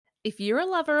If you're a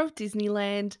lover of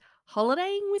Disneyland,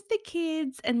 holidaying with the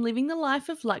kids, and living the life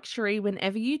of luxury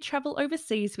whenever you travel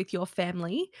overseas with your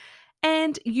family,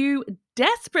 and you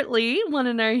desperately want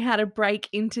to know how to break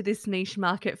into this niche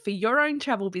market for your own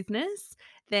travel business,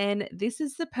 then this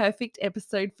is the perfect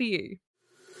episode for you.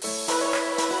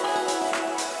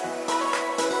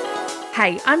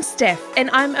 Hey, I'm Steph, and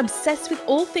I'm obsessed with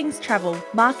all things travel,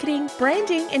 marketing,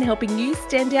 branding, and helping you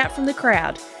stand out from the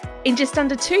crowd. In just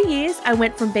under 2 years, I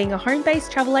went from being a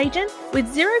home-based travel agent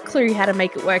with zero clue how to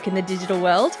make it work in the digital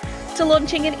world to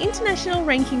launching an international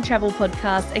ranking travel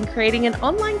podcast and creating an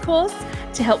online course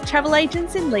to help travel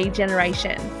agents in lead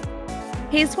generation.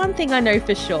 Here's one thing I know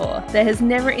for sure. There has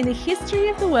never in the history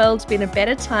of the world been a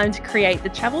better time to create the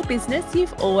travel business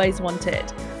you've always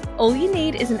wanted. All you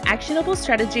need is an actionable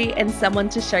strategy and someone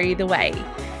to show you the way.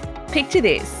 Picture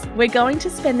this. We're going to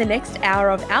spend the next hour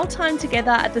of our time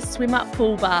together at the Swim Up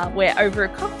Pool Bar, where over a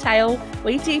cocktail,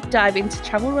 we deep dive into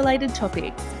travel-related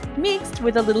topics, mixed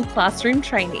with a little classroom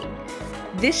training.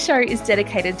 This show is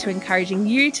dedicated to encouraging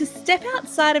you to step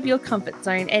outside of your comfort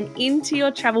zone and into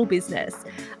your travel business.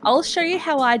 I'll show you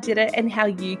how I did it and how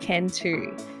you can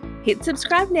too. Hit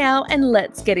subscribe now and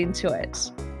let's get into it.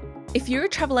 If you're a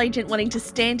travel agent wanting to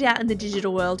stand out in the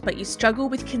digital world but you struggle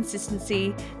with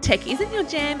consistency, tech isn't your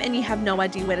jam and you have no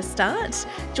idea where to start,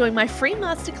 join my free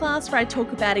masterclass where I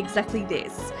talk about exactly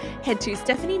this. Head to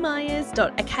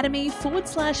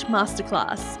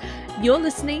stephaniemyers.academy/masterclass. You're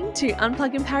listening to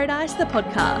Unplug in Paradise, the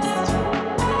podcast.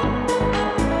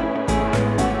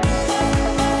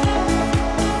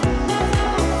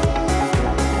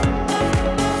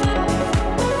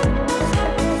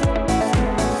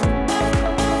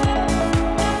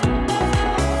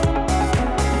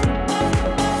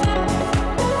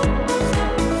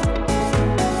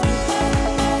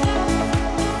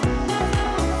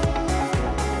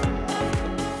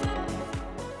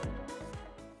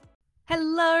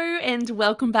 Hello and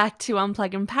welcome back to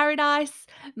Unplug in Paradise.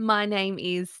 My name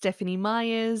is Stephanie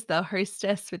Myers, the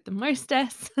hostess with the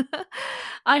mostess.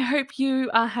 I hope you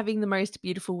are having the most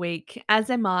beautiful week, as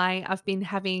am I. I've been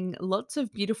having lots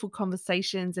of beautiful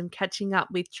conversations and catching up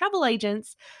with travel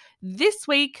agents this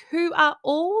week who are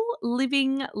all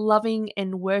living, loving,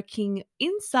 and working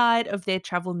inside of their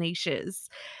travel niches.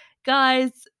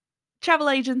 Guys, travel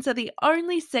agents are the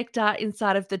only sector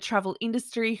inside of the travel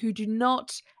industry who do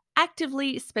not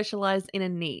actively specialize in a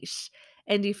niche.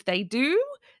 And if they do,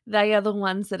 they are the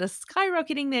ones that are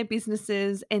skyrocketing their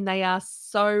businesses and they are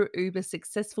so uber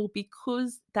successful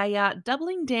because they are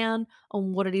doubling down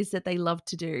on what it is that they love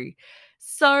to do.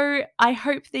 So I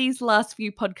hope these last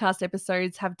few podcast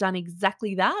episodes have done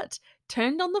exactly that,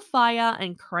 turned on the fire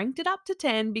and cranked it up to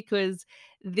 10, because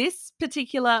this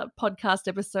particular podcast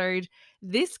episode,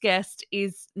 this guest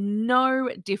is no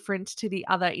different to the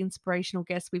other inspirational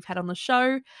guests we've had on the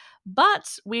show,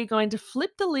 but we're going to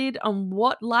flip the lid on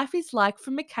what life is like for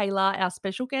Michaela, our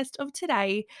special guest of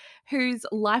today, whose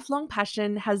lifelong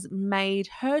passion has made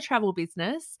her travel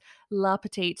business La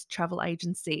Petite Travel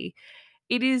Agency.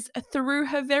 It is through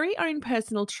her very own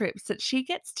personal trips that she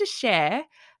gets to share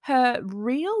her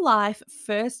real life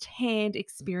first-hand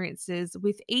experiences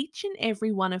with each and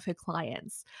every one of her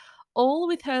clients, all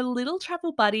with her little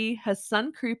travel buddy, her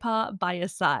son Cooper, by her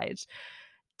side.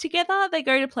 Together, they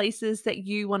go to places that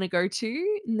you want to go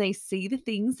to, and they see the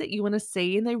things that you want to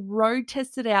see, and they road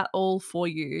test it out all for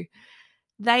you.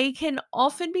 They can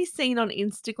often be seen on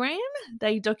Instagram.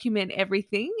 They document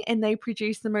everything and they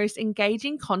produce the most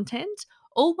engaging content,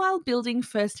 all while building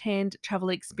firsthand travel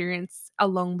experience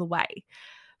along the way.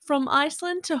 From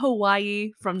Iceland to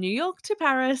Hawaii, from New York to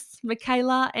Paris,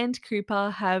 Michaela and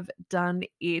Cooper have done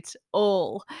it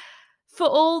all for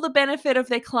all the benefit of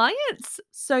their clients,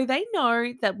 so they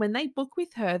know that when they book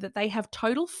with her that they have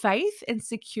total faith and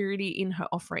security in her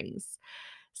offerings.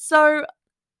 So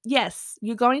yes,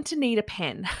 you're going to need a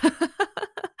pen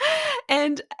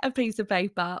and a piece of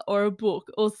paper or a book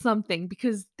or something,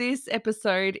 because this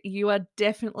episode you are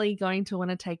definitely going to want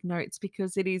to take notes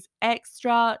because it is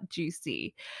extra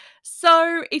juicy.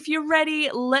 So if you're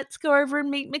ready, let's go over and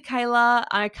meet Michaela.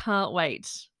 I can't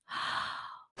wait.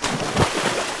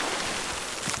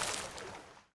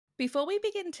 Before we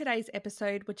begin today's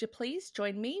episode, would you please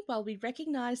join me while we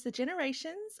recognise the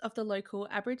generations of the local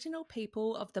Aboriginal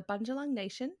people of the Bundjalung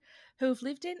Nation who have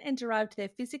lived in and derived their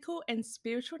physical and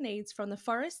spiritual needs from the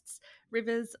forests,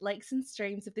 rivers, lakes and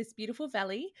streams of this beautiful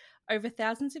valley over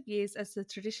thousands of years as the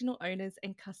traditional owners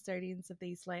and custodians of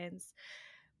these lands.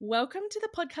 Welcome to the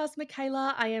podcast,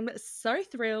 Michaela. I am so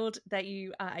thrilled that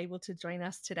you are able to join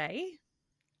us today.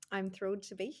 I'm thrilled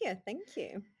to be here. Thank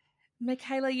you.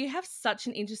 Michaela, you have such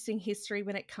an interesting history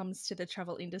when it comes to the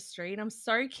travel industry, and I'm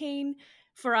so keen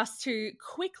for us to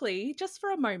quickly, just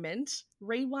for a moment,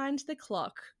 rewind the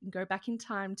clock and go back in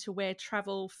time to where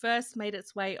travel first made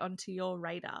its way onto your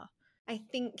radar. I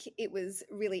think it was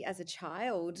really as a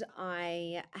child,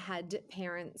 I had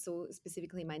parents, or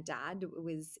specifically my dad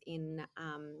was in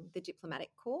the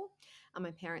diplomatic corps.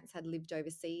 My parents had lived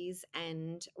overseas.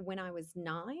 And when I was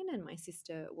 9 and my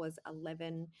sister was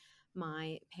 11,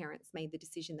 my parents made the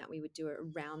decision that we would do a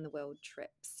round the world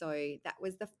trip. So that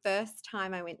was the first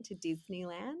time I went to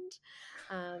Disneyland.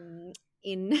 Um,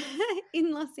 in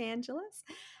in Los Angeles,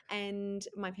 and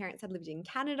my parents had lived in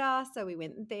Canada, so we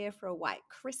went there for a white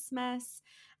Christmas,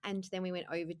 and then we went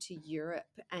over to Europe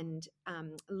and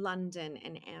London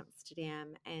and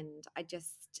Amsterdam, and I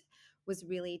just was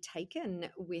really taken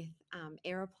with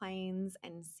aeroplanes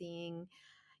and seeing,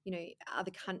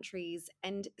 other countries,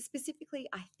 and specifically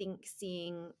I think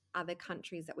seeing other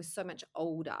countries that were so much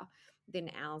older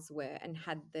than ours were and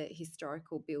had the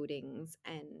historical buildings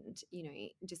and,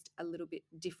 just a little bit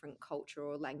different culture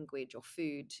or language or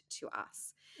food to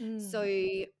us. So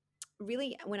Mm.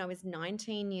 really, when I was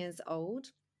 19 years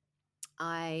old,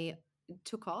 I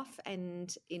took off,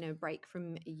 and in a break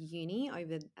from uni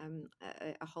over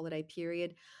a holiday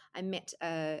period, I met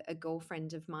a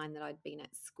girlfriend of mine that I'd been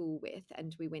at school with,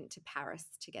 and we went to Paris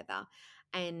together.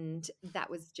 And that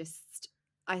was just,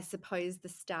 I suppose, the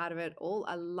start of it all,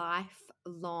 a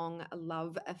lifelong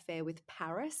love affair with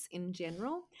Paris in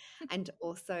general, and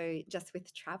also just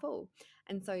with travel.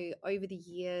 And so over the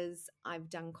years, I've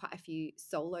done quite a few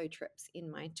solo trips in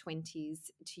my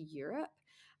 20s to Europe.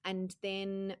 And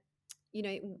then,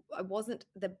 I wasn't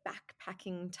the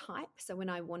backpacking type. So when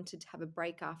I wanted to have a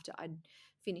break after I'd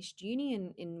finished uni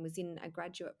and was in a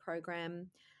graduate program,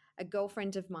 a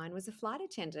girlfriend of mine was a flight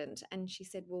attendant. And she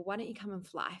said, well, why don't you come and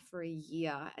fly for a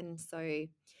year? And so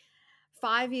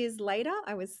 5 years later,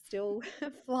 I was still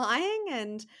flying,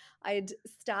 and I'd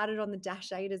started on the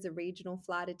Dash 8 as a regional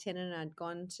flight attendant. And I'd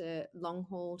gone to long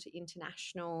haul to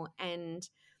international. And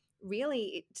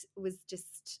really,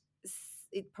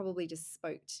 it probably just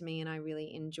spoke to me, and I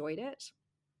really enjoyed it.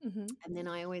 Hmm. And then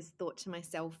I always thought to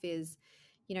myself is,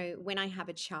 when I have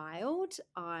a child,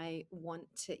 I want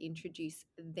to introduce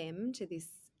them to this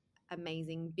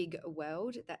amazing big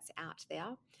world that's out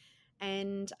there.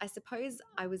 And I suppose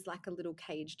I was like a little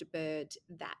caged bird,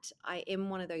 that I am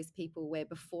one of those people where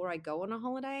before I go on a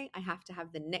holiday, I have to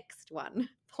have the next one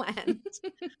planned,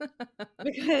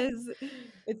 because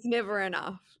it's never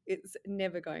enough. It's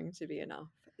never going to be enough.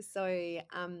 So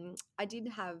I did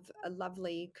have a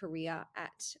lovely career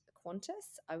at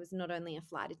Qantas. I was not only a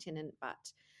flight attendant,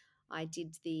 but I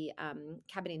did the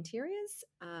cabin interiors,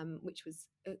 which was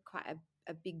quite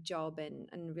a big job,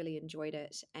 and really enjoyed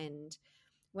it. And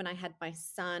when I had my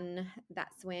son,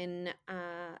 that's when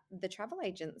the travel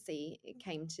agency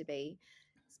came to be.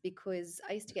 It's because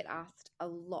I used to get asked a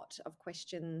lot of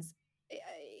questions.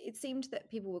 It seemed that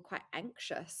people were quite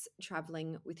anxious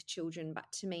traveling with children, but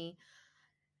to me,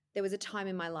 there was a time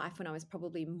in my life when I was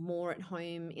probably more at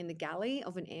home in the galley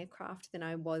of an aircraft than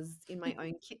I was in my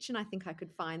own kitchen. I think I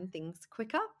could find things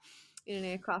quicker in an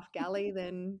aircraft galley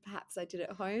than perhaps I did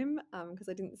at home, because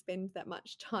I didn't spend that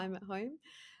much time at home.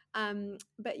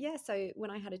 But yeah, so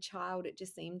when I had a child, it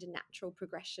just seemed a natural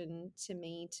progression to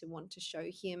me to want to show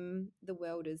him the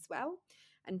world as well,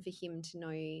 and for him to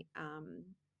know,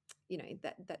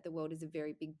 that the world is a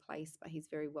very big place, but he's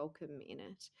very welcome in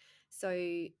it.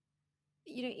 So,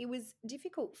 it was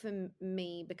difficult for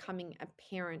me becoming a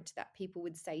parent, that people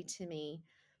would say to me,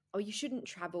 oh, you shouldn't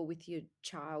travel with your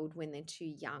child when they're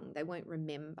too young. They won't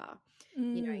remember,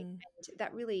 Mm. and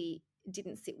that really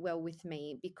didn't sit well with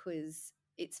me, because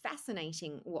it's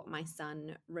fascinating what my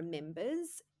son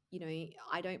remembers.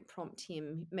 I don't prompt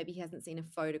him. Maybe he hasn't seen a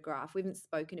photograph. We haven't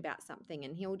spoken about something,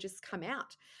 and he'll just come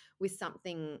out with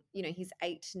something. He's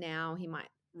 8 now. He might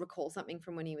recall something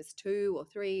from when he was 2 or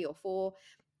 3 or 4.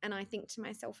 And I think to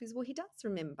myself is, well, he does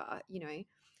remember.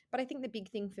 But I think the big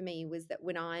thing for me was that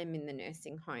when I'm in the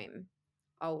nursing home,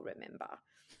 I'll remember,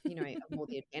 of all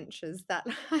the adventures that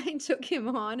I took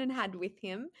him on and had with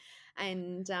him.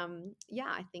 And yeah,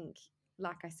 I think,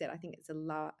 like I said, I think it's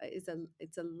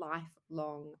a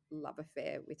lifelong love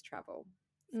affair with travel.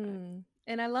 So Mm.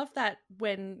 And I love that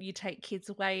when you take kids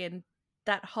away and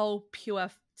that whole pure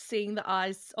seeing the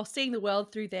eyes or seeing the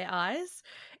world through their eyes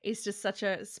is just such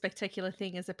a spectacular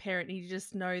thing as a parent. You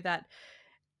just know that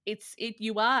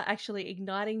you are actually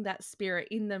igniting that spirit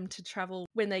in them to travel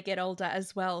when they get older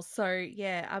as well. So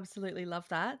yeah, absolutely love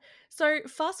that. So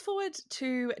fast forward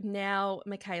to now,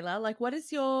 Michaela, like what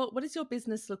does your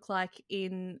business look like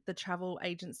in the travel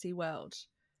agency world?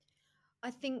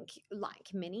 I think,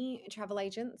 like many travel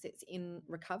agents, it's in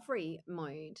recovery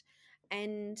mode.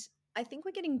 And I think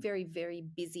we're getting very, very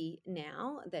busy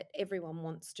now that everyone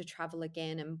wants to travel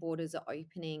again and borders are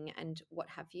opening and what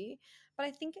have you. But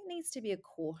I think it needs to be a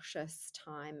cautious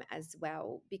time as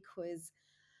well, because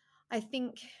I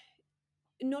think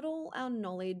not all our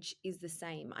knowledge is the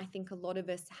same. I think a lot of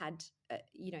us had,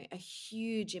 a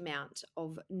huge amount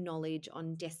of knowledge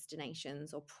on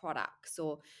destinations or products,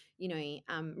 or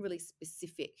really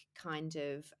specific kind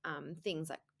of things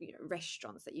like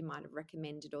restaurants that you might have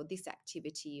recommended, or this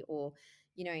activity, or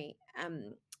you know,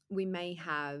 um, we may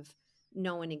have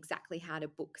known exactly how to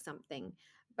book something.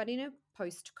 But in a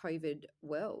post-COVID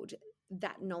world,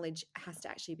 that knowledge has to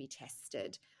actually be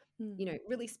tested. Mm.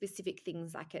 Really specific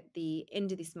things like at the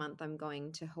end of this month, I'm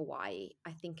going to Hawaii.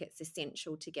 I think it's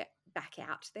essential to get back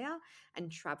out there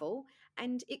and travel.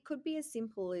 And it could be as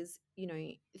simple as,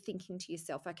 thinking to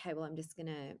yourself, okay, well, I'm just going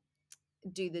to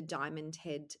do the Diamond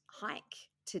Head hike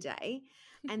today.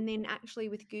 And then actually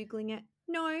with Googling it,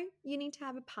 no, you need to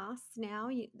have a pass now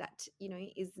that,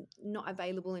 is not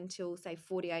available until say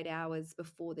 48 hours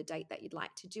before the date that you'd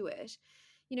like to do it.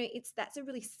 That's a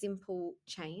really simple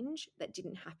change that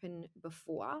didn't happen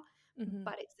before, Mhm.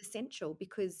 but it's essential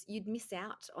because you'd miss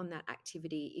out on that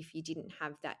activity if you didn't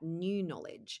have that new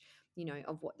knowledge,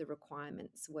 of what the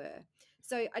requirements were.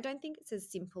 So I don't think it's as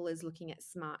simple as looking at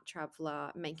Smart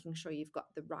Traveller, making sure you've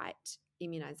got the right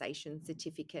immunisation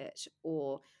certificate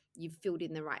or you've filled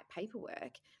in the right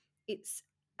paperwork. It's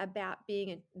about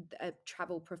being a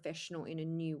travel professional in a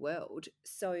new world.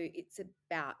 So it's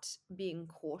about being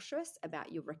cautious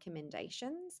about your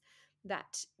recommendations,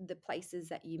 that the places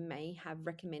that you may have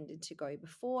recommended to go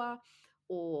before,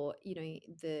 or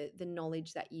the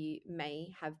knowledge that you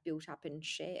may have built up and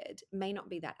shared may not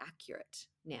be that accurate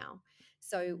now.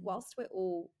 So Mm. whilst we're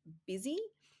all busy,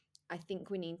 I think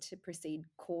we need to proceed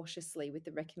cautiously with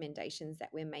the recommendations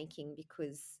that we're making,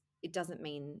 because it doesn't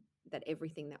mean that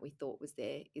everything that we thought was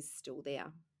there is still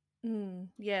there. Mm.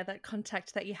 Yeah, that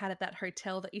contact that you had at that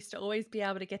hotel that used to always be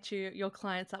able to get you your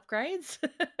clients' upgrades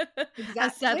has Exactly.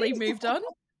 sadly moved on.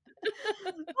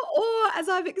 Or as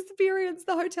I've experienced,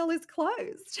 the hotel is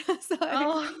closed. So,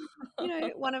 Oh.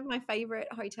 one of my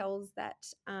favorite hotels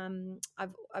that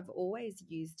I've always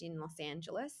used in Los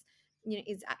Angeles,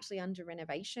 is actually under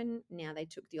renovation. Now they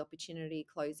took the opportunity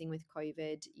closing with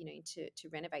COVID, to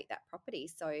renovate that property.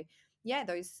 So yeah,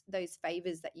 those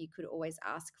favors that you could always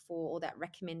ask for, or that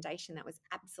recommendation that was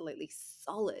absolutely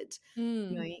solid,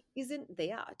 Mm. isn't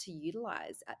there to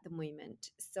utilize at the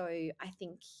moment. So I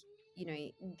think,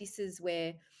 this is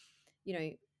where,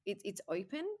 it's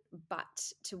open,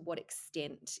 but to what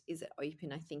extent is it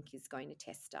open, I think, is going to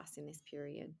test us in this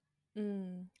period.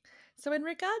 Mm. So, in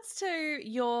regards to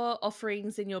your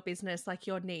offerings in your business, like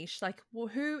your niche, like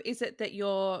who is it that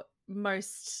you're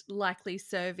most likely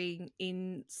serving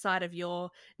inside of your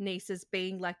niche as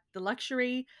being like the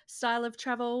luxury style of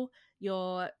travel?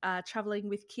 You're traveling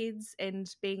with kids and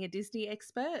being a Disney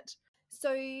expert.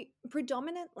 So,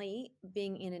 predominantly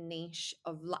being in a niche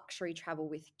of luxury travel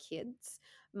with kids,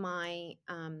 my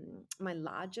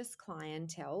largest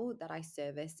clientele that I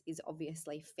service is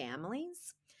obviously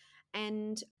families.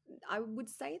 And I would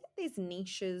say that there's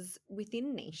niches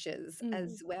within niches Mm.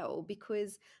 as well,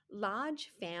 because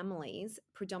large families,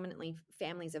 predominantly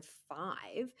families of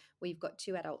five, where you've got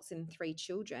two adults and three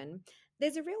children,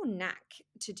 there's a real knack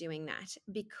to doing that,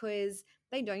 because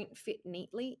they don't fit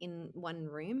neatly in one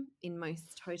room in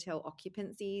most hotel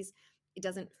occupancies. It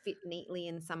doesn't fit neatly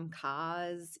in some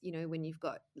cars, when you've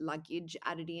got luggage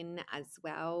added in as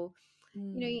well.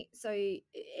 Mm. So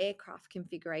aircraft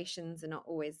configurations are not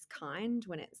always kind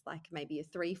when it's like maybe a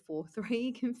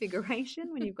 3-4-3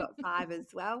 configuration when you've got five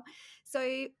as well.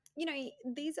 So,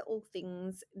 these are all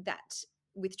things that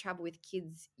with travel with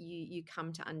kids you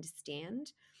come to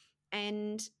understand.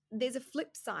 And there's a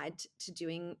flip side to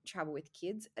doing travel with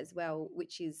kids as well,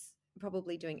 which is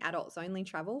probably doing adults only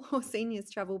travel or seniors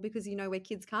travel, because where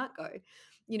kids can't go.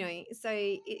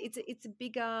 So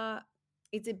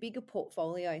it's a bigger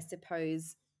portfolio, I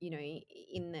suppose,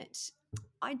 in that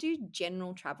I do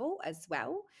general travel as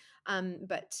well.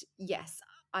 But yes,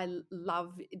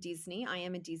 love Disney. I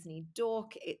am a Disney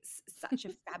dork. It's such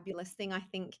a fabulous thing. I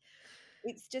think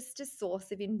it's just a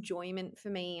source of enjoyment for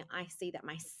me. I see that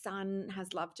my son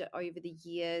has loved it over the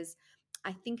years.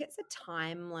 I think it's a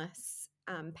timeless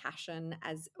passion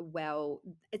as well.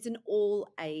 It's an all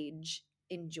age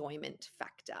enjoyment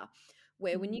factor,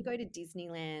 where when you Mm. go to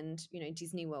Disneyland,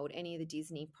 Disney World, any of the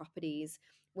Disney properties,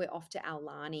 we're off to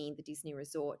Aulani, the Disney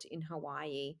resort in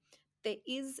Hawaii. there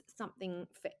is something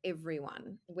for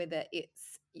everyone, whether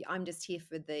it's I'm just here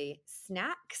for the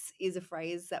snacks, is a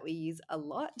phrase that we use a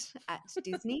lot at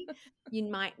Disney. You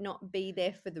might not be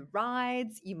there for the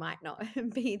rides, you might not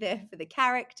be there for the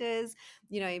characters,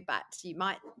 but you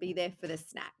might be there for the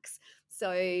snacks.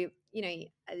 So,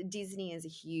 Disney is a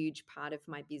huge part of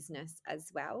my business as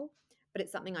well, but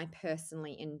it's something I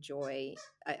personally enjoy.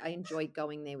 I enjoy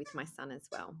going there with my son as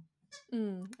well.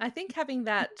 I think having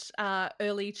that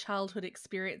early childhood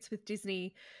experience with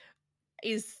Disney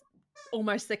is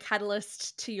almost the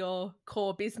catalyst to your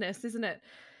core business, isn't it?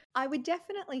 I would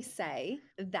definitely say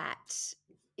that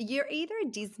you're either a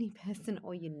Disney person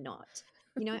or you're not.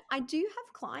 I do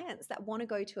have clients that want to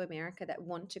go to America, that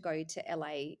want to go to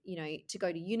LA, to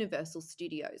go to Universal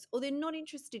Studios, or they're not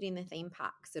interested in the theme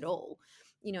parks at all,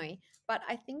 you know. But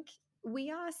I think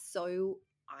we are so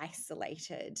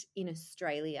isolated in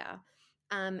Australia,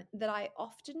 that I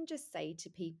often just say to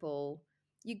people,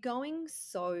 you're going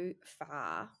so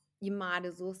far, you might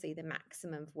as well see the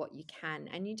maximum of what you can,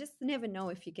 and you just never know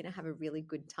if you're going to have a really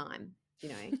good time.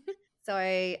 So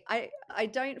I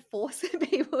don't force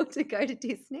people to go to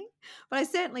Disney, but I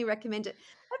certainly recommend it.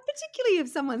 And particularly if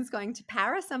someone's going to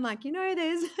Paris, I'm like,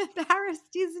 there's Paris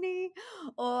Disney,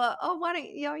 or oh, why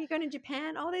don't you're going to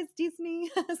Japan? Oh, there's Disney.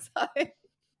 So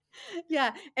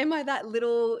yeah, am I that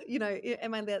little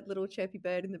chirpy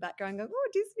bird in the background going, oh,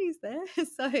 Disney's there?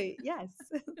 So yes.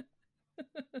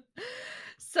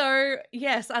 So,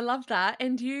 yes, I love that.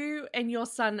 And you and your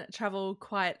son travel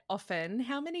quite often.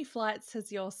 How many flights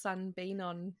has your son been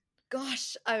on?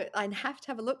 Gosh, I'd have to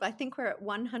have a look, but I think we're at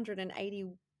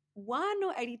 181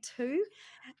 or 82,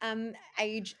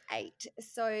 age 8.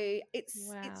 So it's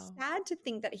Wow. sad to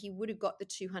think that he would have got the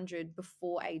 200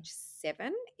 before age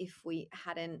 7 if we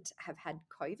hadn't have had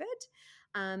COVID.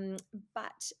 Um,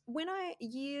 but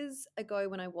years ago,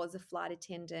 when I was a flight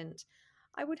attendant,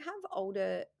 I would have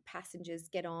older passengers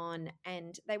get on,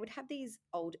 and they would have these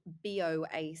old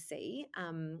BOAC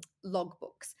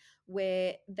logbooks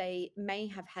where they may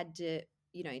have had to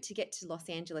get to Los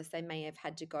Angeles, they may have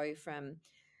had to go from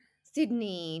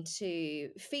Sydney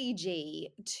to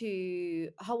Fiji to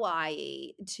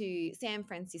Hawaii to San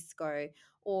Francisco,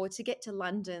 or to get to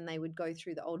London, they would go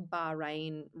through the old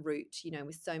Bahrain route,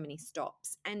 with so many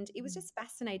stops. And it was Mm. just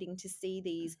fascinating to see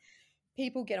these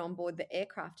people get on board the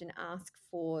aircraft and ask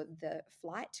for the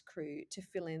flight crew to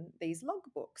fill in these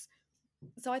logbooks.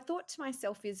 So I thought to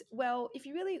myself is, well, if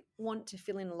you really want to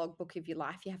fill in a logbook of your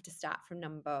life, you have to start from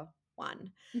number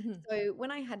one. Mhm. So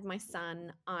when I had my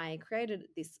son, I created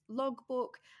this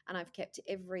logbook, and I've kept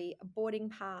every boarding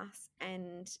pass,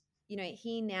 and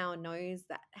he now knows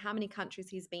that how many countries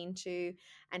he's been to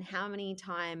and how many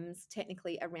times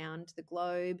technically around the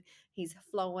globe he's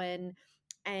flown.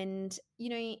 And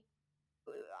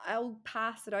I'll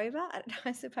pass it over at,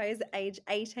 I suppose, at age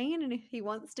 18. And if he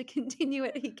wants to continue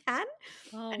it, he can.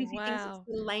 Oh, And if he thinks it's wow.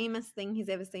 the lamest thing he's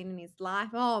ever seen in his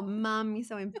life, oh, mum, you're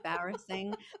so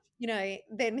embarrassing,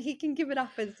 then he can give it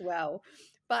up as well.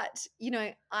 But,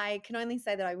 I can only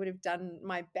say that I would have done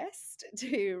my best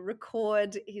to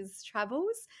record his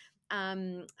travels,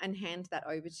 and hand that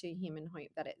over to him, and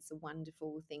hope that it's a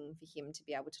wonderful thing for him to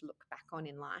be able to look back on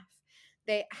in life.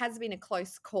 There has been a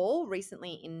close call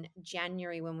recently in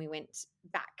January when we went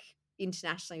back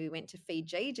internationally. We went to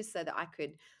Fiji just so that I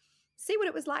could see what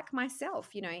it was like myself.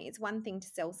 It's one thing to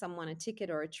sell someone a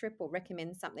ticket or a trip or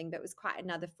recommend something, but it was quite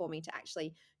another for me to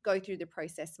actually go through the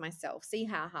process myself, see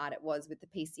how hard it was with the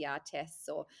PCR tests,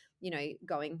 or,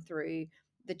 going through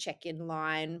the check-in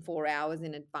line 4 hours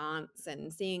in advance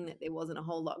and seeing that there wasn't a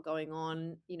whole lot going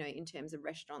on, in terms of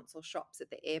restaurants or shops at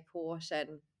the airport,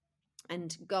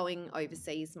 and going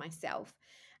overseas myself.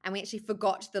 And we actually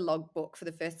forgot the logbook for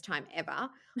the first time ever.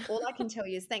 All I can tell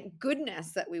you is thank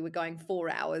goodness that we were going 4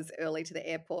 hours early to the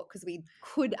airport, because we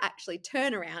could actually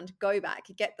turn around, go back,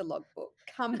 get the logbook,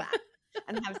 come back,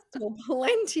 and have still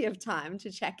plenty of time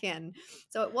to check in.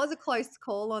 So it was a close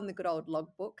call on the good old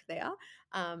logbook there.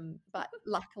 But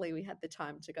luckily we had the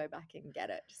time to go back and get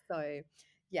it. So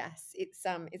yes, it's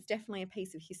definitely a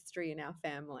piece of history in our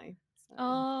family. So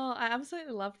Oh, I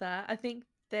absolutely love that. I think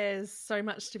there's so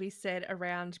much to be said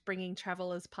around bringing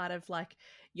travel as part of like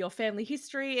your family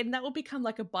history, and that will become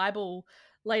like a Bible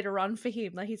later on for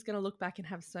him. Like he's going to look back and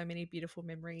have so many beautiful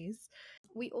memories.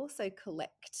 we also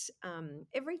collect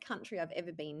every country I've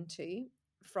ever been to,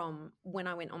 from when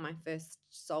I went on my first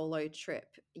solo trip,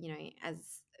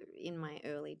 as in my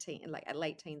late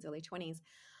teens, early 20s.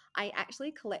 I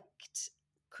actually collect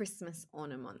Christmas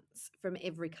ornaments from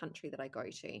every country that I go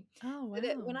to. Oh, So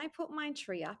that when wow. I put my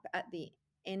tree up at the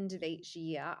end of each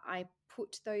year, I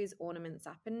put those ornaments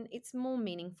up, and it's more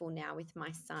meaningful now with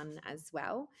my son as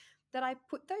well, that I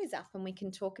put those up and we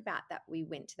can talk about that we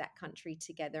went to that country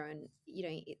together. And,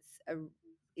 it's,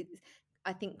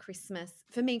 I think Christmas,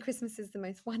 for me, Christmas is the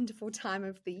most wonderful time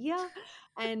of the year.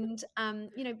 And,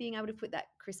 being able to put that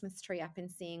Christmas tree up and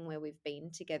seeing where we've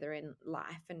been together in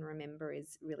life and remember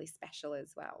is really special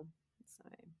as well. So.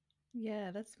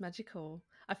 Yeah, that's magical.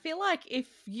 I feel like if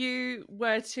you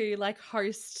were to like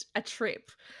host a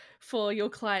trip for your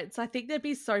clients, I think there'd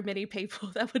be so many people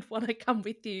that would want to come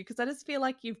with you because I just feel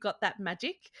like you've got that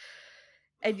magic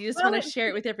and you just want Well, to share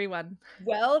it with everyone.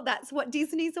 well, that's what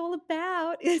Disney's all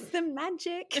about, is the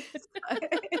magic. So.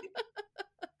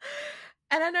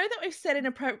 And I know that we've said in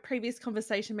a previous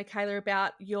conversation, Michaela,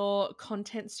 about your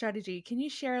content strategy. Can you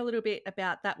share a little bit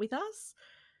about that with us?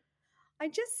 I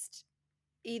just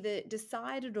either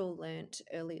decided or learnt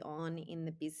early on in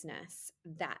the business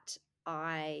that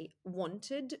I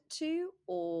wanted to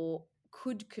or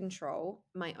could control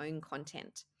my own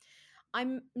content.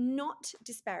 I'm not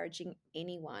disparaging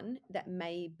anyone that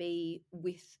may be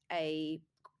with a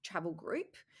travel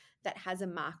group that has a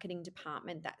marketing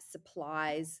department that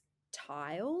supplies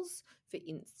tiles for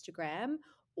Instagram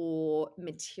or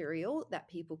material that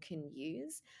people can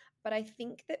use. But I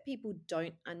think that people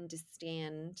don't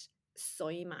understand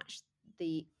so much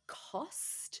the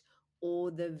cost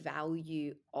or the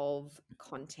value of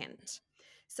content.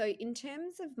 So, in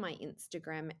terms of my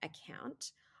Instagram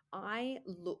account, I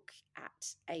look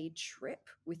at a trip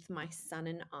with my son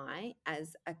and I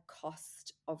as a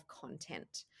cost of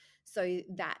content. So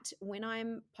that when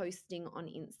I'm posting on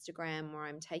Instagram or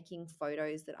I'm taking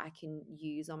photos that I can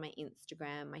use on my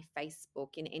Instagram, my Facebook,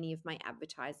 in any of my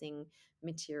advertising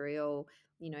material,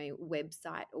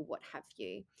 website or what have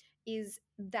you,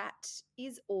 that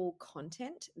is all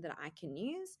content that I can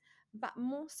use, but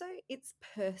more so it's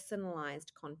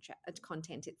personalized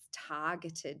content. It's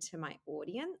targeted to my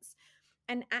audience.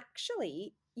 And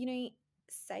actually,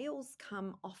 sales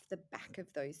come off the back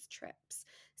of those trips.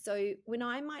 So when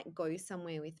I might go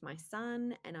somewhere with my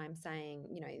son and I'm saying,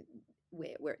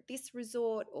 we're at this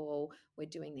resort, or we're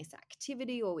doing this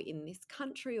activity, or we're in this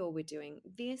country, or we're doing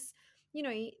this,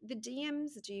 the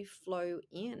DMs do flow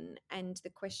in and the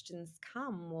questions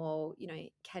come, well,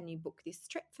 can you book this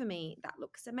trip for me? That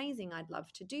looks amazing. I'd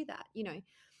love to do that.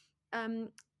 Um,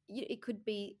 it could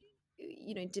be,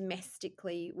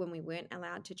 domestically when we weren't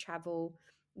allowed to travel,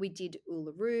 we did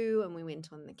Uluru and we went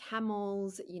on the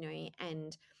camels,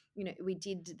 and, we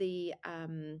did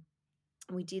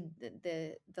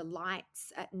the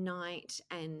lights at night,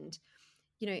 and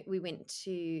we went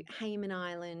to Hayman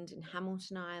Island and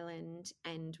Hamilton Island,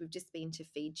 and we've just been to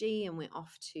Fiji and we're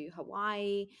off to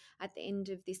Hawaii at the end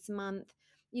of this month.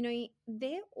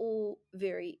 They're all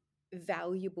very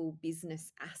valuable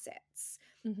business assets.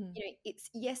 Hmm. It's,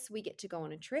 yes, we get to go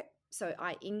on a trip. So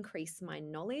I increase my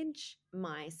knowledge,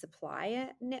 my supplier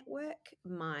network,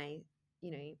 my,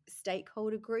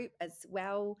 stakeholder group as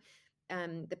well.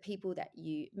 The people that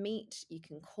you meet, you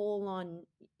can call on,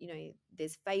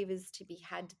 there's favors to be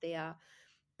had there.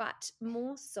 But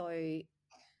more so,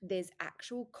 there's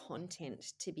actual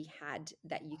content to be had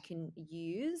that you can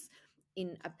use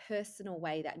in a personal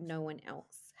way that no one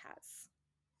else has.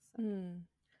 So. Mm.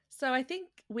 So I think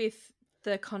with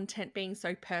the content being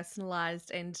so personalized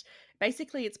and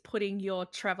basically it's putting your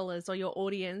travelers or your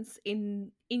audience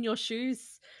in your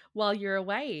shoes while you're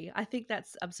away. I think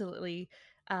that's absolutely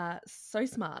so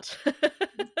smart. The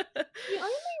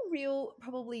only real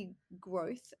probably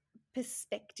growth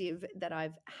perspective that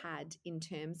I've had in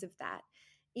terms of that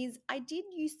is I did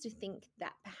used to think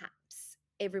that perhaps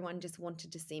everyone just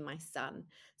wanted to see my son.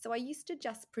 So I used to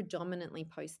just predominantly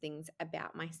post things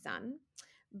about my son.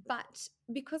 But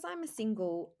because I'm a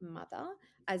single mother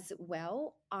as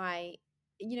well,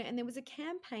 and there was a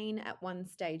campaign at one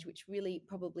stage which really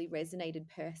probably resonated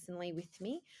personally with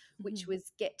me, which Mhm.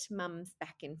 was get mums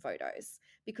back in photos.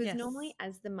 Because normally, Yes.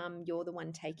 as the mum, you're the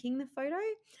one taking the photo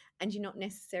and you're not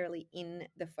necessarily in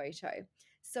the photo.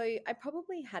 So I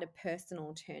probably had a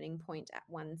personal turning point at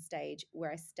one stage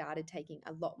where I started taking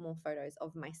a lot more photos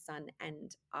of my son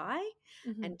and I,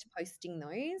 Hmm. and posting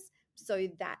those so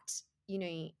that,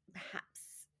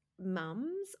 perhaps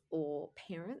mums or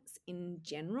parents in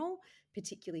general,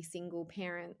 particularly single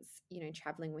parents,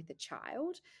 traveling with a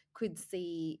child, could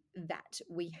see that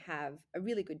we have a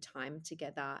really good time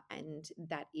together and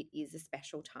that it is a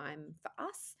special time for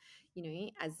us,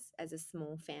 as a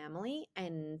small family.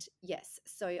 And yes,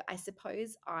 so I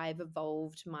suppose I've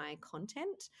evolved my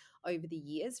content over the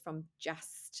years from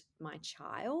just my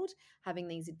child having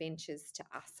these adventures to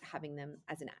us having them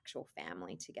as an actual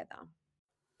family together.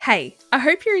 Hey, I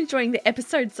hope you're enjoying the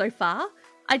episode so far.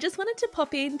 I just wanted to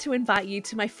pop in to invite you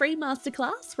to my free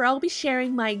masterclass where I'll be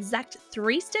sharing my exact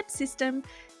 3-step system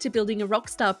to building a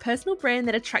rockstar personal brand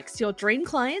that attracts your dream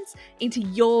clients into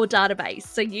your database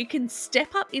so you can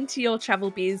step up into your travel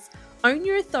biz, own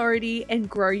your authority, and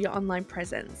grow your online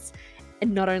presence.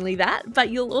 And not only that,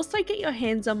 but you'll also get your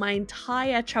hands on my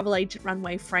entire Travel Agent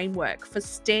Runway framework for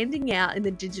standing out in the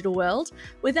digital world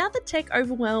without the tech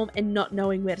overwhelm and not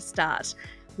knowing where to start.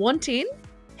 Want in?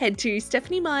 Head to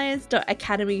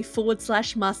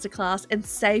stephaniemyers.academy/masterclass and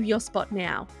save your spot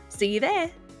now. See you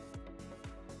there.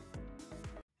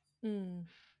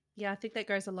 Yeah, I think that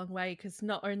goes a long way because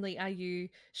not only are you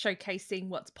showcasing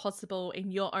what's possible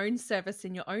in your own service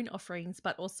and your own offerings,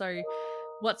 but also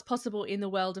what's possible in the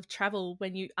world of travel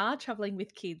when you are traveling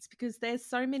with kids, because there's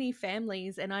so many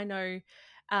families, and I know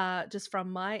just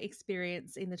from my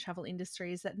experience in the travel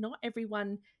industry is that not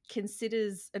everyone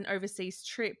considers an overseas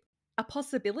trip a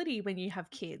possibility when you have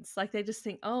kids. Like they just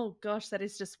think, oh gosh, that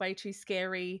is just way too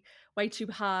scary, way too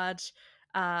hard.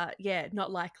 Yeah,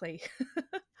 not likely.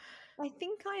 I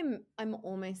think I'm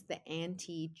almost the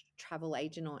anti travel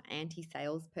agent or anti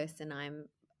salesperson. I'm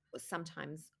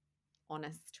sometimes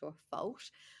honest to a fault,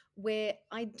 where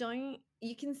I don't,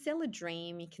 you can sell a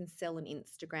dream, you can sell an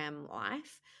Instagram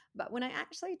life, but when I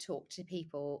actually talk to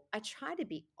people, I try to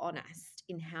be honest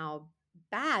in how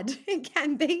bad it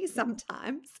can be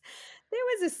sometimes. There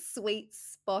was a sweet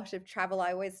spot of travel.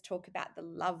 I always talk about the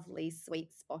lovely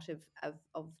sweet spot of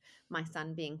my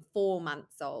son being 4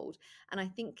 months old. And I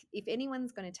think if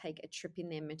anyone's going to take a trip in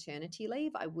their maternity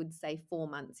leave, I would say 4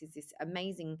 months is this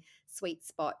amazing sweet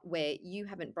spot where you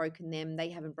haven't broken them, they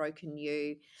haven't broken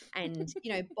you. And,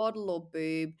 bottle or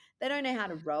boob, they don't know how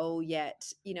to roll yet.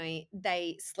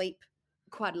 They sleep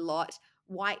quite a lot.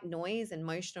 White noise and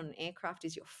motion on an aircraft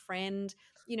is your friend.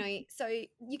 So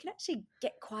you can actually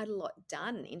get quite a lot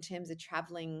done in terms of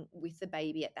traveling with the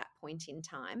baby at that point in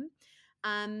time.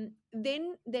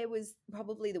 Then there was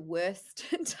probably the worst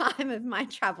time of my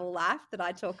travel life that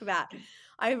I talk about.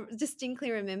 I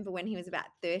distinctly remember when he was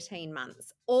about 13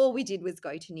 months. All we did was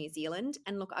go to New Zealand.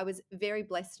 And look, I was very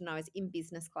blessed and I was in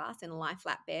business class in a lie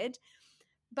flat bed.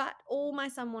 But all my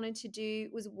son wanted to do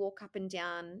was walk up and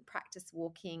down, practice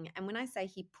walking. And when I say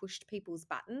he pushed people's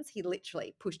buttons, he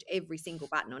literally pushed every single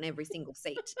button on every single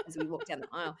seat as we walked down the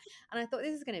aisle. And I thought,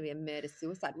 this is going to be a murder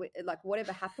suicide. Like,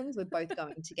 whatever happens, we're both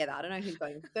going together. I don't know who's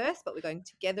going first, but we're going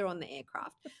together on the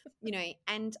aircraft,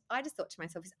 And I just thought to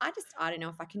myself, I don't know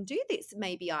if I can do this.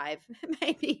 Maybe I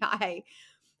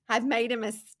have made a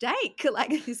mistake.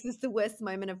 Like, this is the worst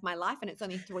moment of my life and it's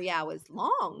only 3 hours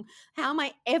long. How am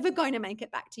I ever going to make it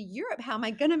back to Europe? How am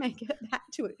I going to make it back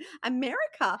to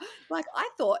America? Like, I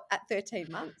thought at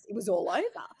 13 months it was all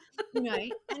over. And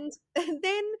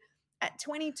then at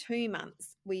 22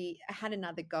 months, we had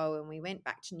another go and we went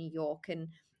back to New York. And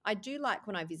I do like,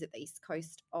 when I visit the East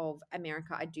Coast of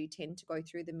America, I do tend to go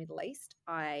through the Middle East.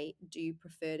 I do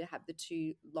prefer to have the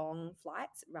two long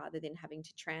flights rather than having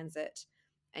to transit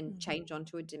and change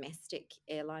onto a domestic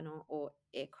airline or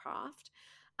aircraft.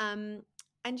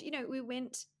 We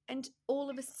went, and all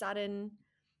of a sudden,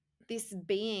 this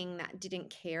being that didn't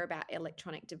care about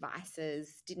electronic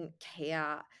devices, didn't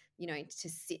care, to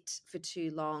sit for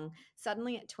too long.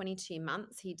 Suddenly at 22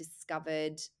 months, he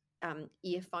discovered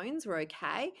earphones were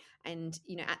okay. And,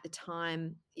 at the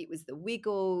time it was the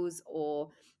Wiggles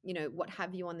or, what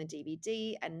have you on the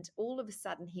DVD. And all of a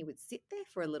sudden he would sit there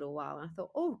for a little while. And I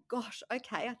thought, oh gosh,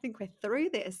 okay, I think we're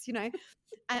through this,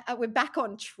 we're back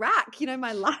on track.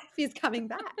 My life is coming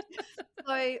back.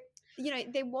 So,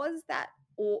 there was that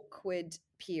awkward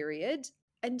period.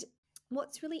 And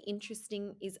what's really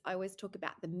interesting is I always talk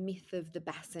about the myth of the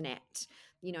bassinet.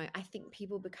 I think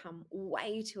people become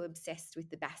way too obsessed with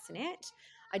the bassinet.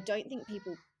 I don't think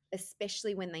people,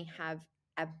 especially when they have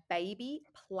a baby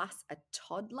plus a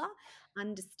toddler,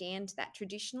 understand that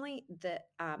traditionally the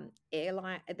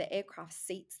aircraft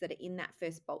seats that are in that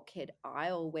first bulkhead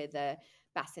aisle where the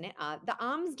bassinet are, the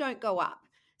arms don't go up.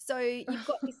 So you've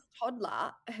got this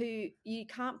toddler who you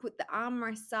can't put the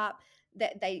armrests up,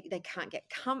 that they can't get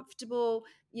comfortable.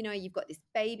 You've got this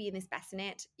baby in this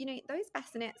bassinet. Those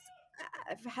bassinets,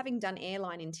 for having done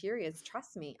airline interiors,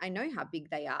 trust me, I know how big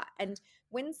they are. And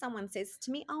when someone says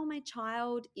to me, oh, my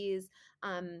child is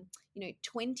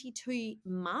 22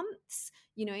 months,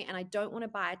 and I don't want to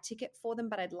buy a ticket for them,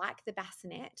 but I'd like the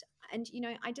bassinet. And,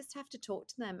 I just have to talk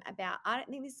to them about, I don't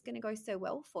think this is going to go so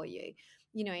well for you.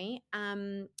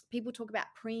 People talk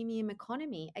about premium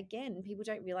economy. Again, people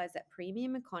don't realize that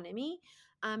premium economy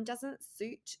doesn't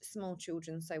suit small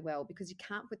children so well because you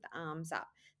can't put the arms up.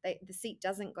 the seat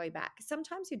doesn't go back.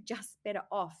 Sometimes you're just better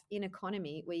off in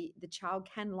economy where the child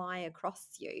can lie across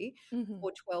you Mhm.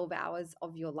 for 12 hours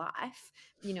of your life,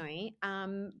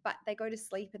 but they go to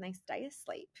sleep and they stay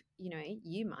asleep.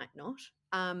 You might not.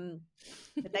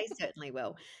 But they certainly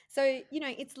will. So,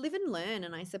 it's live and learn.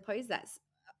 And I suppose that's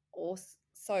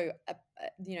also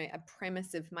a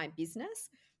premise of my business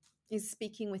is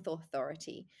speaking with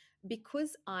authority.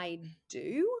 Because I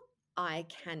do, I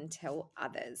can tell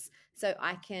others. So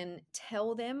I can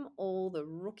tell them all the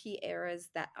rookie errors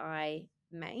that I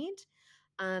made.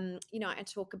 I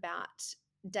talk about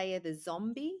Day of the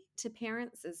Zombie to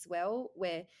parents as well,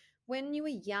 where when you were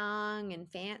young and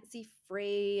fancy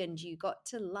free and you got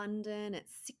to London at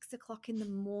 6 o'clock in the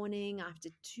morning after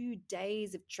 2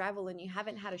 days of travel and you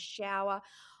haven't had a shower,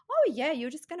 oh, yeah, you're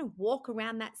just going to walk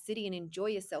around that city and enjoy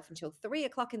yourself until 3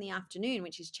 o'clock in the afternoon,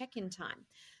 which is check in time.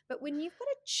 But when you've got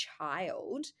a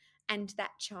child and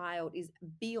that child is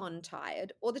beyond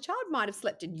tired, or the child might have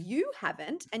slept and you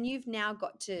haven't, and you've now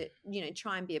got to,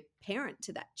 try and be a parent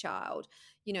to that child,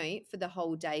 for the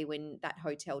whole day when that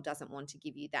hotel doesn't want to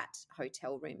give you that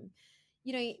hotel room.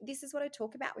 This is what I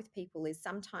talk about with people is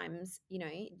sometimes,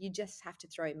 you just have to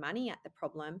throw money at the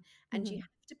problem and you Mhm.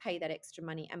 have to pay that extra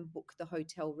money and book the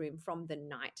hotel room from the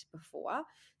night before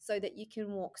so that you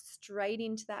can walk straight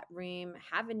into that room,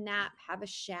 have a nap, have a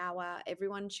shower,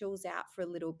 everyone chills out for a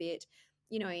little bit.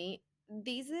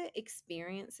 These are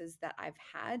experiences that I've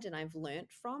had and I've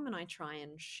learnt from, and I try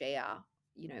and share,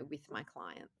 with my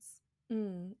clients.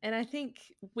 And I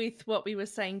think with what we were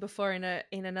saying before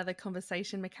in another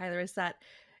conversation, Michaela, is that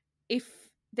if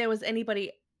there was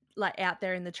anybody like out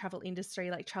there in the travel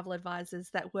industry, like travel advisors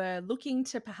that were looking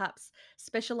to perhaps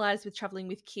specialize with traveling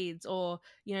with kids or,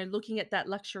 looking at that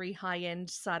luxury high end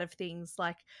side of things,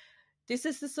 like this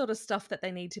is the sort of stuff that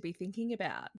they need to be thinking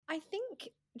about. I think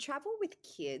travel with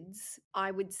kids,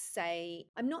 I would say,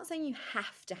 I'm not saying you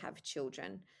have to have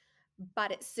children,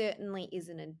 but it certainly is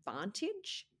an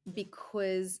advantage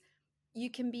because you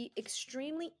can be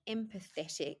extremely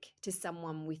empathetic to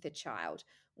someone with a child.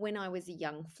 When I was a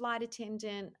young flight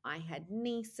attendant, I had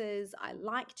nieces, I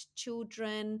liked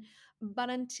children, but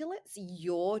until it's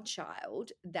your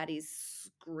child that is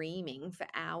screaming for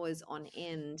hours on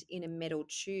end in a metal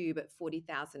tube at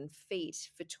 40,000 feet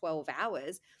for 12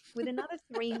 hours, with another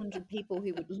 300 people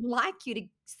who would like you to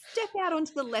step out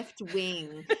onto the left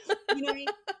wing, you know,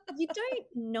 you don't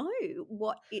know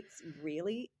what it's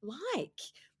really like,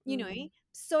 you know. Mm.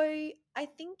 So I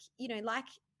think, like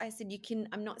I said,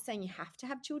 I'm not saying you have to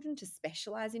have children to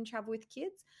specialize in travel with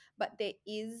kids, but there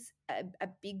is a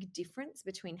big difference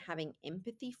between having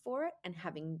empathy for it and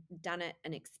having done it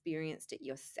and experienced it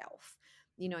yourself,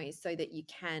 so that you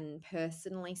can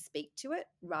personally speak to it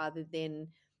rather than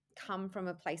come from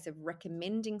a place of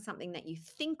recommending something that you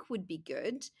think would be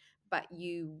good, but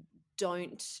you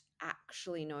don't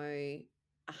actually know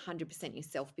 100%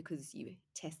 yourself because you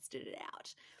tested it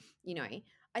out. You know,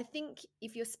 I think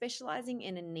if you're specializing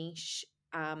in a niche,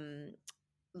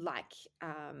 like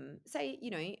say,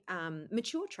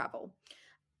 mature travel,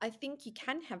 I think you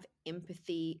can have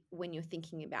empathy when you're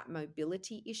thinking about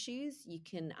mobility issues. You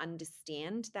can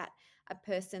understand that a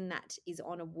person that is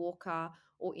on a walker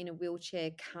or in a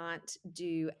wheelchair can't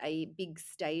do a big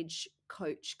stage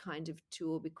coach kind of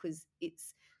tour because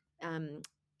um,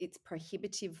 it's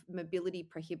prohibitive, mobility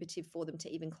prohibitive for them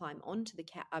to even climb onto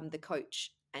the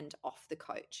coach and off the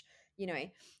coach. You know,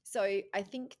 so I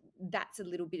think that's a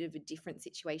little bit of a different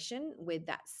situation where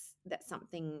that's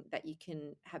something that you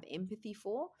can have empathy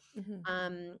for.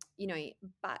 Mhm. You know,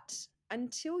 but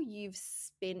until you've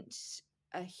spent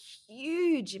a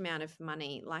huge amount of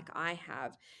money like I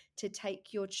have to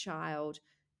take your child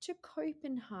to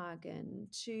Copenhagen,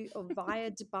 to or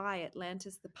via Dubai,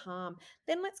 Atlantis, the Palm,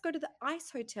 then let's go to the Ice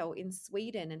Hotel in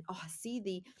Sweden and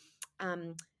see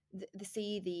um,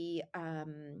 the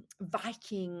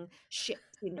Viking ships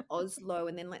in Oslo,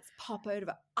 and then let's pop over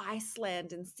to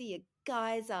Iceland and see a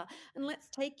geyser, and let's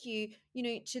take you,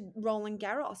 to Roland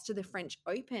Garros, to the French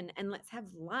Open, and let's have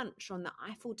lunch on the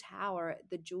Eiffel Tower at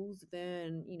the Jules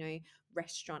Verne,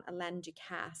 restaurant, Alain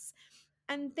Ducasse.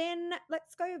 And then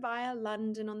let's go via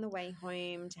London on the way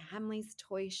home to Hamley's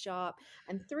Toy Shop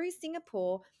and through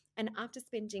Singapore. And after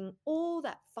spending all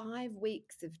that 5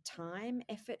 weeks of time,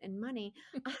 effort, and money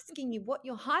asking you what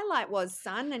your highlight was,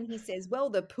 son, and he says, well,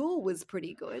 the pool was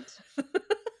pretty good.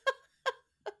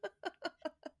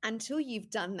 Until you've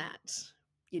done that,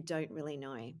 you don't really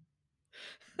know.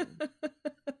 Mm.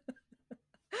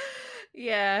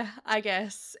 Yeah, I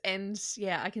guess. And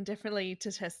yeah, I can definitely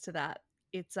attest to that.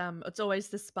 It's always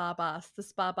the spa baths. The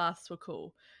spa baths were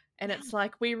cool. And Yeah. it's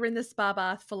like we were in the spa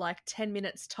bath for like 10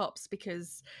 minutes tops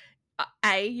because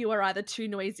A, you are either too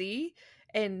noisy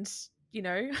and, you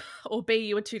know, or B,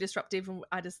 you were too disruptive. And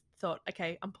I just thought,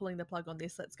 okay, I'm pulling the plug on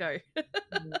this. Let's go.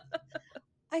 Mm.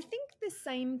 I think the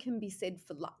same can be said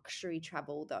for luxury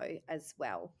travel, though, as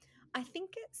well. I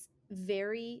think it's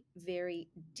very, very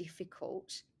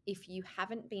difficult if you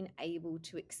haven't been able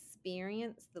to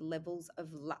experience the levels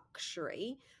of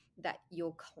luxury that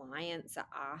your clients are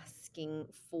asking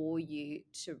for you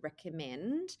to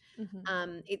recommend.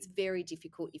 Hmm. It's very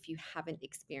difficult if you haven't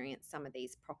experienced some of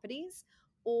these properties,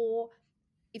 or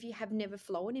if you have never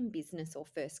flown in business or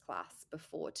first class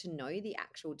before to know the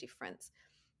actual difference.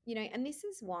 And this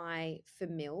is why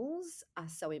familials are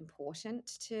so important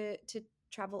to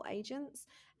travel agents.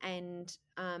 And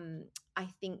I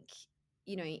think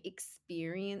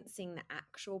experiencing the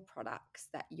actual products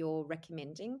that you're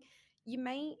recommending, you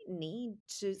may need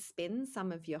to spend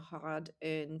some of your hard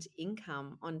earned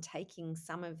income on taking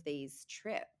some of these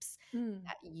trips Mm,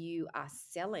 that you are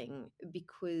selling,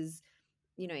 because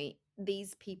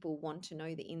these people want to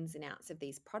know the ins and outs of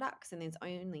these products, and there's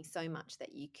only so much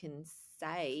that you can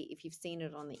say if you've seen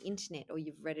it on the internet or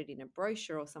you've read it in a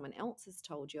brochure or someone else has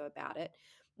told you about it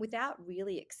without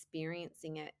really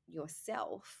experiencing it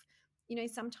yourself.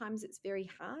 Sometimes it's very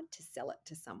hard to sell it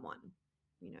to someone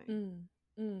you know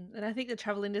mm, And I think the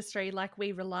travel industry, like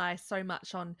we rely so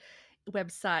much on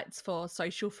websites for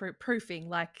social proofing,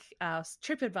 like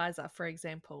TripAdvisor, for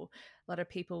example. A lot of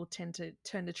people tend to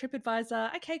turn to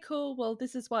TripAdvisor. Okay, cool. Well,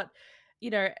 this is what,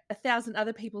 1,000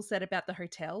 other people said about the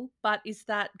hotel, but is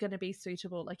that going to be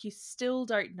suitable? Like, you still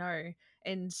don't know.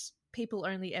 And people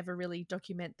only ever really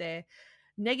document their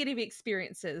negative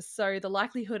experiences. So the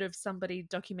likelihood of somebody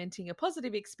documenting a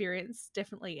positive experience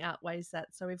definitely outweighs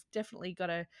that. So we've definitely got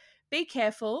to be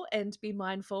careful and be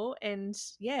mindful and,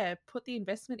 yeah, put the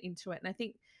investment into it. And I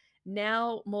think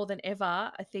now more than ever,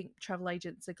 I think travel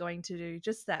agents are going to do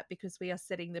just that, because we are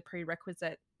setting the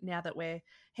prerequisite now that we're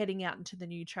heading out into the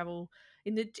new travel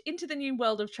into the new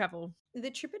world of travel. The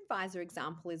TripAdvisor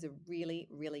example is a really,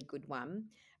 really good one,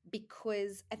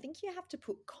 because I think you have to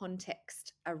put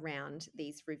context around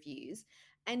these reviews,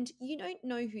 and you don't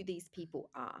know who these people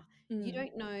are. You Mm.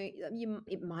 don't know,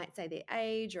 it might say their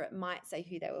age or it might say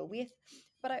who they were with.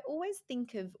 But I always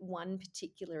think of one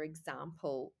particular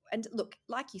example. And look,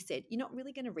 like you said, you're not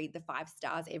really going to read the 5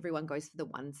 stars. Everyone goes for the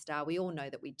 1 star. We all know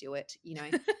that we do it.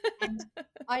 And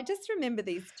I just remember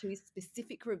these two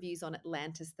specific reviews on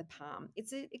Atlantis the Palm.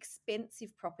 It's an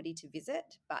expensive property to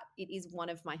visit, but it is one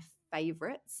of my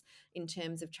favorites in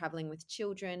terms of traveling with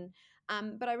children.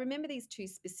 But I remember these two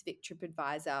specific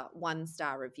TripAdvisor 1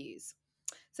 star reviews.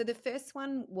 So the first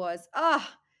one was,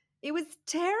 it was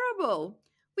terrible.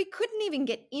 We couldn't even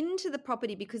get into the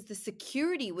property because the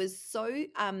security was so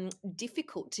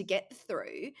difficult to get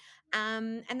through.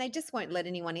 And they just won't let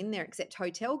anyone in there except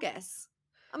hotel guests.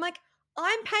 I'm like,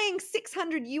 I'm paying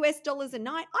 $600 a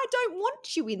night. I don't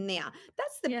want you in there.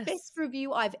 That's the best Yes.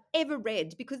 review I've ever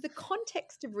read, because the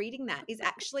context of reading that is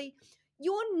actually,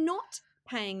 you're not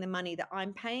paying the money that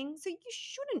I'm paying, so you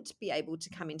shouldn't be able to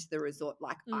come into the resort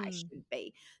like I Mm. should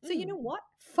be. So you Mm. know what?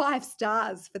 5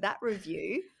 stars for that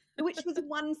review, which was a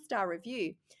 1 star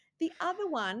review. The other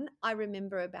one I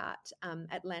remember about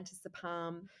Atlantis the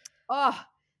Palm. Oh,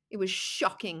 it was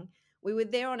shocking. We were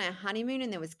there on our honeymoon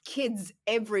and there was kids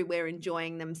everywhere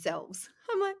enjoying themselves.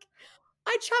 I'm like,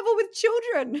 I travel with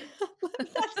children.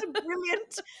 That's a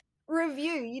brilliant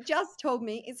review. You just told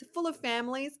me it's full of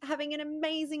families having an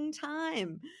amazing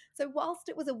time. So, whilst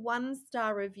it was a 1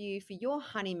 star review for your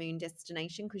honeymoon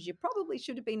destination, because you probably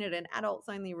should have been at an adults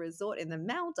only resort in the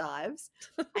Maldives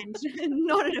and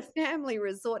not at a family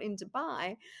resort in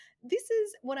Dubai, this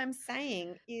is what I'm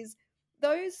saying is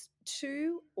those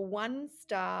two 1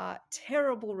 star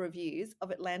terrible reviews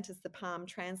of Atlantis the Palm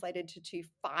translated to two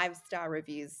 5 star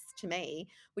reviews to me,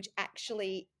 which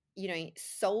actually,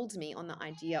 sold me on the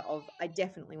idea of, I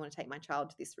definitely want to take my child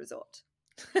to this resort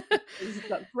because it's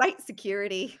got great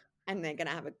security and they're going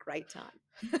to have a great time.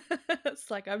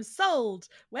 It's like, I'm sold.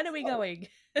 When are we Sold. going?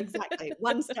 Exactly.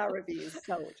 1 star reviews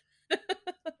sold.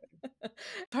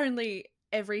 If only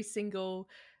every single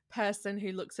person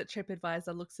who looks at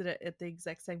TripAdvisor looks at it the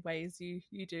exact same way as you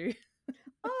do.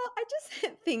 I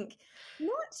just think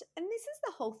not, and this is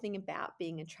the whole thing about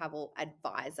being a travel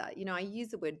advisor. I use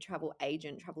the word travel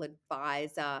agent, travel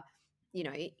advisor,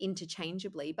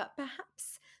 interchangeably, but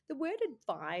perhaps the word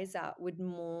advisor would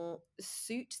more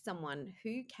suit someone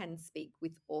who can speak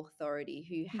with authority,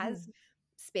 who has Mhm.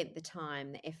 spent the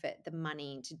time, the effort, the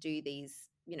money to do these,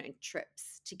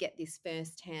 trips to get this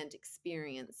first-hand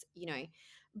experience.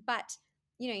 But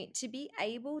to be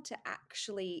able to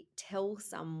actually tell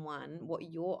someone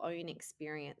what your own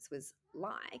experience was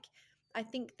like, I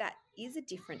think that is a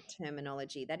different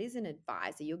terminology. That is an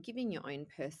advisor. You're giving your own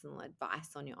personal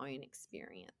advice on your own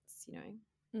experience.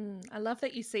 I love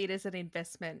that you see it as an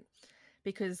investment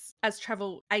because, as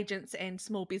travel agents and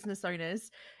small business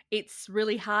owners, it's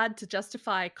really hard to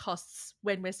justify costs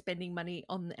when we're spending money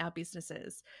on our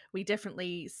businesses. We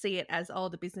definitely see it as, oh,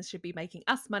 the business should be making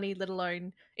us money, let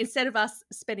alone instead of us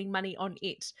spending money on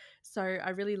it. So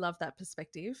I really love that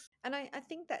perspective. And I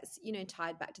think that's,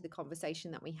 tied back to the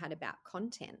conversation that we had about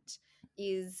content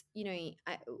is,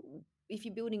 if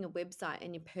you're building a website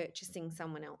and you're purchasing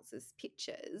someone else's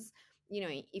pictures,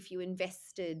 if you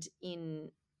invested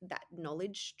in that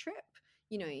knowledge trip,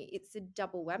 it's a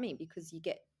double whammy because you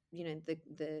get,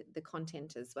 the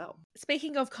content as well.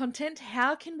 Speaking of content,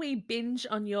 how can we binge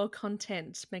on your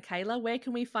content, Michaela? Where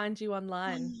can we find you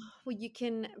online? Well, you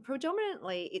can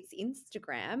predominantly, it's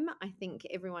Instagram. I think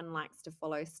everyone likes to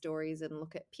follow stories and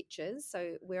look at pictures.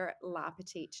 So we're at La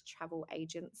Petite Travel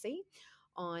Agency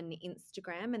on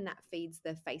Instagram, and that feeds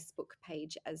the Facebook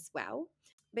page as well.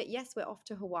 But yes, we're off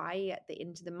to Hawaii at the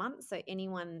end of the month. So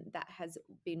anyone that has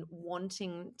been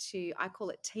wanting to, I call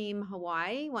it Team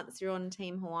Hawaii. Once you're on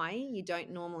Team Hawaii, you don't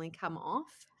normally come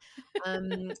off.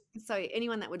 So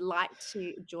anyone that would like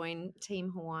to join Team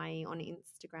Hawaii on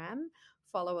Instagram,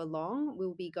 follow along.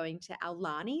 We'll be going to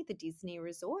Aulani, the Disney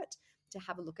resort, to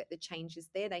have a look at the changes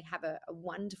there. They have a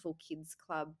wonderful kids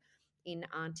club in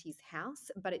Auntie's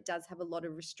house, but it does have a lot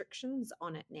of restrictions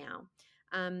on it now.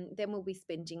 Then we'll be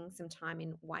spending some time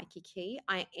in Waikiki.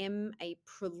 I am a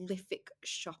prolific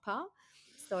shopper.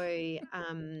 So,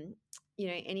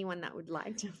 anyone that would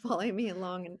like to follow me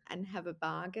along and have a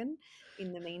bargain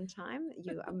in the meantime,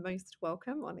 you are most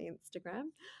welcome on the Instagram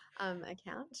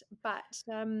account. But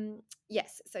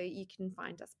yes, so you can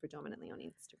find us predominantly on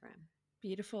Instagram.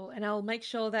 Beautiful. And I'll make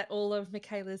sure that all of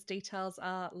Michaela's details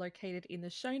are located in the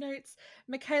show notes.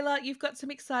 Michaela, you've got some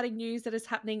exciting news that is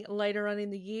happening later on in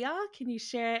the year. Can you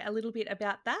share a little bit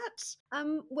about that?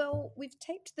 Well, we've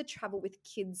taped the Travel with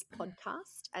Kids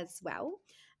podcast as well.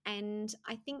 And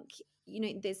I think,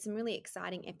 there's some really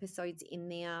exciting episodes in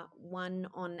there. One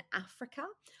on Africa.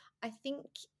 I think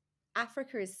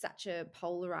Africa is such a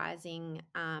polarizing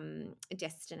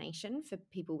destination for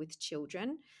people with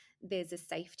children. There's a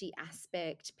safety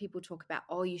aspect. People talk about,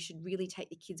 oh, you should really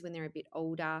take the kids when they're a bit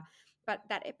older. But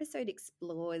that episode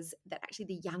explores that actually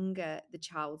the younger the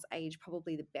child's age,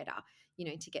 probably the better,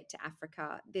 to get to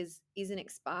Africa. Is an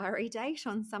expiry date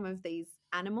on some of these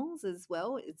animals as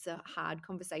well. It's a hard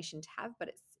conversation to have,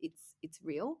 but it's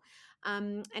real.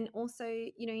 And also,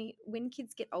 when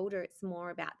kids get older, it's more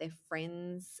about their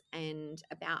friends and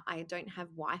about, I don't have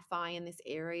Wi-Fi in this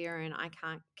area and I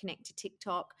can't connect to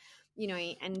TikTok,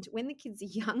 and when the kids are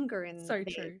younger and So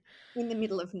they're true. in the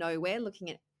middle of nowhere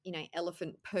looking at,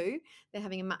 elephant poo, they're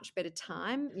having a much better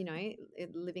time,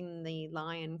 living the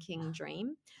Lion King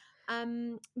dream.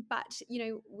 But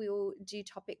we'll do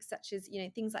topics such as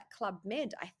things like Club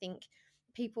Med. I think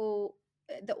people,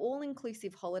 the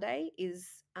all-inclusive holiday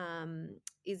is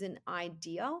an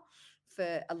ideal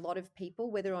for a lot of people,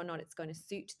 whether or not it's going to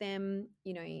suit them.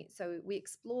 So we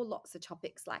explore lots of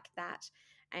topics like that.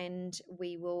 And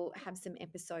we will have some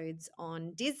episodes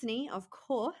on Disney, of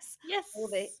course, Yes. all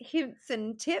the hints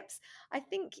and tips. I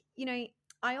think,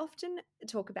 I often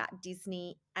talk about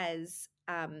Disney as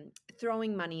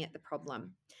throwing money at the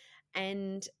problem.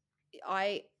 And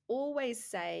I always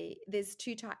say there's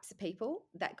two types of people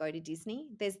that go to Disney.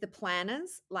 There's the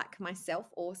planners like myself,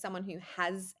 or someone who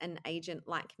has an agent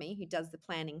like me who does the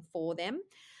planning for them.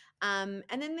 And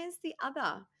then there's the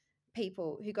other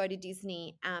people who go to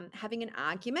Disney having an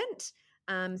argument,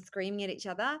 screaming at each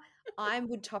other. I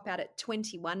would top out at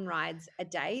 21 rides a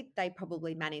day. They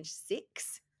probably manage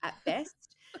 6 at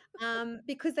best,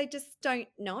 because they just don't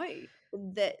know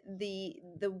that the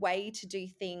way to do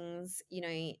things,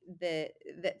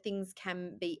 that things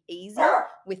can be easy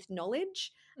with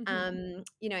knowledge.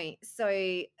 So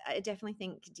I definitely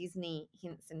think Disney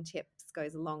hints and tips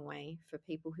goes a long way for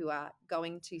people who are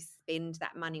going to spend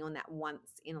that money on that once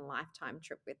in a lifetime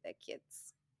trip with their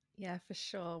kids. Yeah, for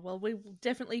sure. Well, we will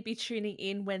definitely be tuning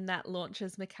in when that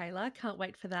launches, Michaela. Can't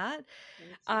wait for that. Thank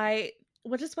you. I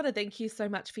would just want to thank you so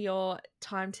much for your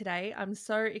time today. I'm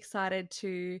so excited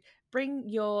to bring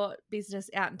your business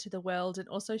out into the world and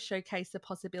also showcase the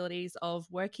possibilities of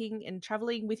working and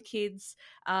traveling with kids,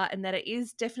 and that it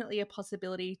is definitely a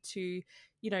possibility to,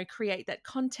 create that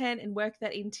content and work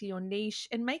that into your niche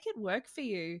and make it work for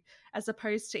you as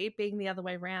opposed to it being the other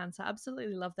way around. So I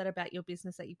absolutely love that about your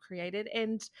business that you've created,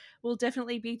 and we'll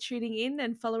definitely be tuning in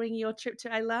and following your trip to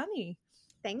Ailani.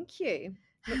 Thank you.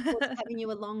 Look forward to having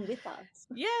you along with us.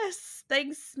 Yes.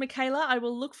 Thanks, Michaela. I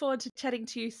will look forward to chatting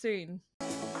to you soon.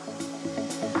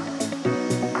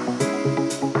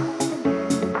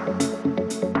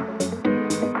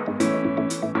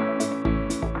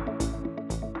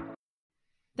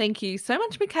 Thank you so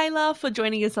much, Michaela, for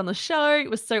joining us on the show.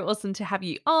 It was so awesome to have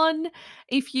you on.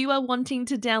 If you are wanting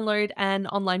to download an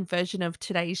online version of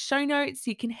today's show notes,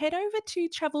 you can head over to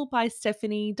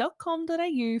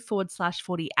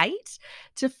travelbystephanie.com.au/48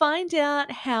 to find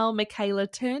out how Michaela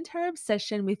turned her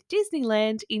obsession with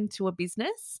Disneyland into a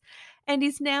business and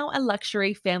is now a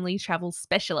luxury family travel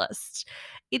specialist.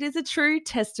 It is a true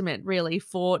testament, really,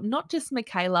 for not just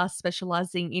Michaela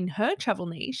specializing in her travel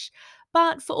niche,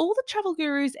 but for all the travel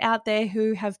gurus out there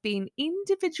who have been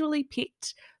individually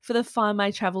picked for the Find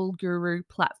My Travel Guru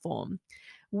platform,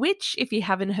 which, if you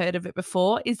haven't heard of it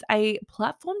before, is a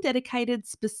platform dedicated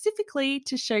specifically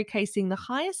to showcasing the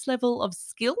highest level of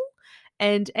skill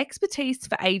and expertise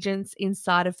for agents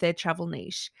inside of their travel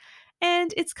niche.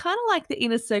 And it's kind of like the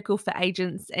inner circle for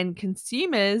agents and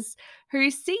consumers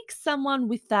who seek someone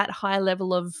with that high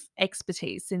level of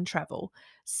expertise in travel.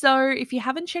 So if you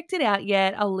haven't checked it out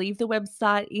yet, I'll leave the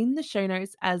website in the show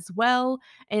notes as well.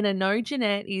 And I know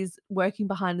Jeanette is working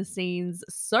behind the scenes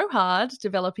so hard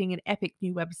developing an epic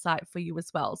new website for you as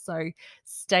well. So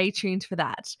stay tuned for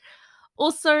that.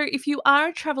 Also, if you are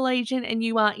a travel agent and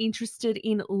you are interested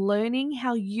in learning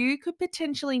how you could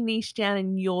potentially niche down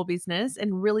in your business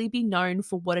and really be known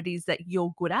for what it is that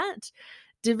you're good at,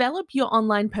 develop your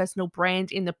online personal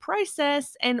brand in the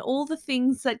process and all the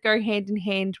things that go hand in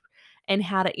hand and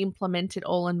how to implement it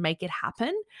all and make it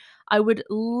happen, I would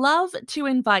love to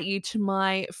invite you to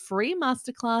my free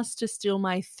masterclass to steal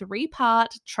my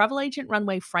 3-part travel agent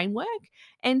runway framework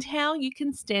and how you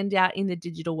can stand out in the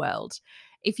digital world.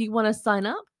 If you want to sign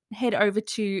up, head over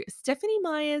to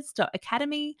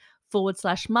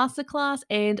stephaniemyers.academy/masterclass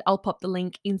and I'll pop the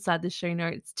link inside the show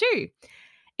notes too.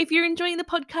 If you're enjoying the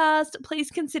podcast, please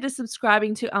consider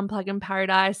subscribing to Unplug in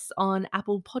Paradise on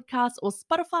Apple Podcasts or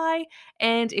Spotify.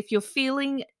 And if you're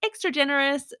feeling extra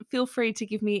generous, feel free to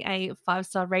give me a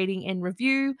 5-star rating and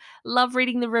review. Love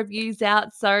reading the reviews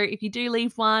out. So if you do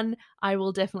leave one, I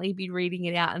will definitely be reading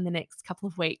it out in the next couple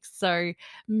of weeks. So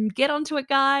get onto it,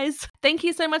 guys. Thank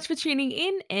you so much for tuning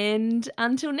in. And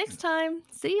until next time,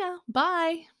 see ya.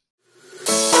 Bye.